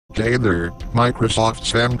Hey there, Microsoft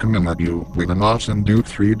Sam coming at you with an awesome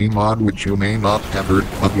Duke3D mod which you may not have heard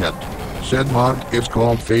of yet. Said mod is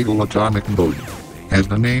called Fatal Atomic Mode. As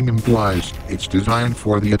the name implies, it's designed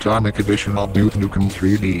for the Atomic Edition of Duke Nukem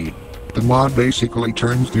 3D. The mod basically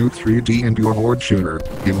turns Duke 3D into a horde shooter,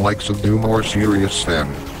 in likes of Doom or Serious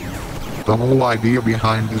Sam. The whole idea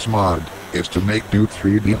behind this mod is to make Duke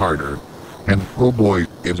 3D harder. And oh boy,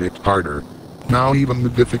 is it harder. Now even the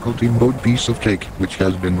difficulty mode piece of cake, which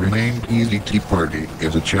has been renamed Easy Tea Party,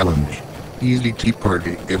 is a challenge. Easy Tea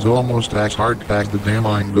Party is almost as hard as the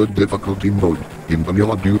damn good difficulty mode in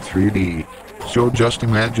vanilla Duke 3D. So just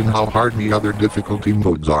imagine how hard the other difficulty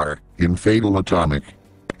modes are in Fatal Atomic.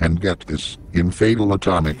 And get this, in Fatal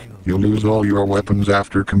Atomic, you lose all your weapons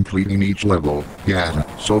after completing each level. Yeah,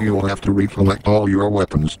 so you'll have to recollect all your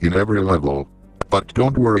weapons in every level. But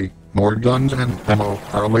don't worry, more guns and ammo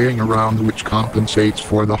are laying around which compensates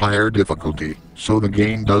for the higher difficulty, so the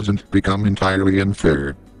game doesn't become entirely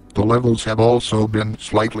unfair. The levels have also been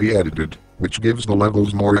slightly edited, which gives the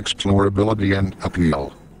levels more explorability and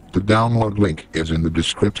appeal. The download link is in the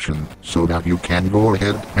description, so that you can go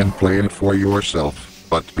ahead and play it for yourself.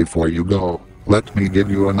 But before you go, let me give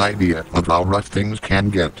you an idea of how rough things can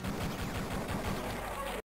get.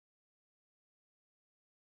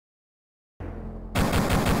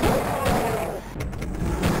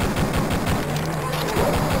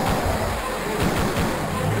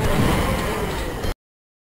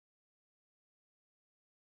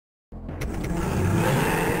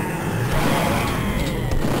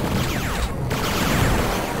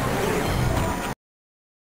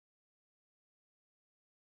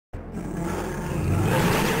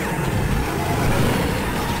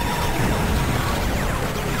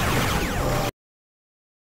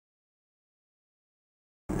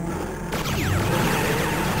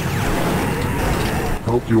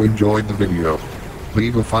 Hope you enjoyed the video.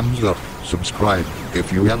 Leave a thumbs up, subscribe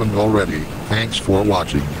if you haven't already. Thanks for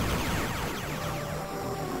watching.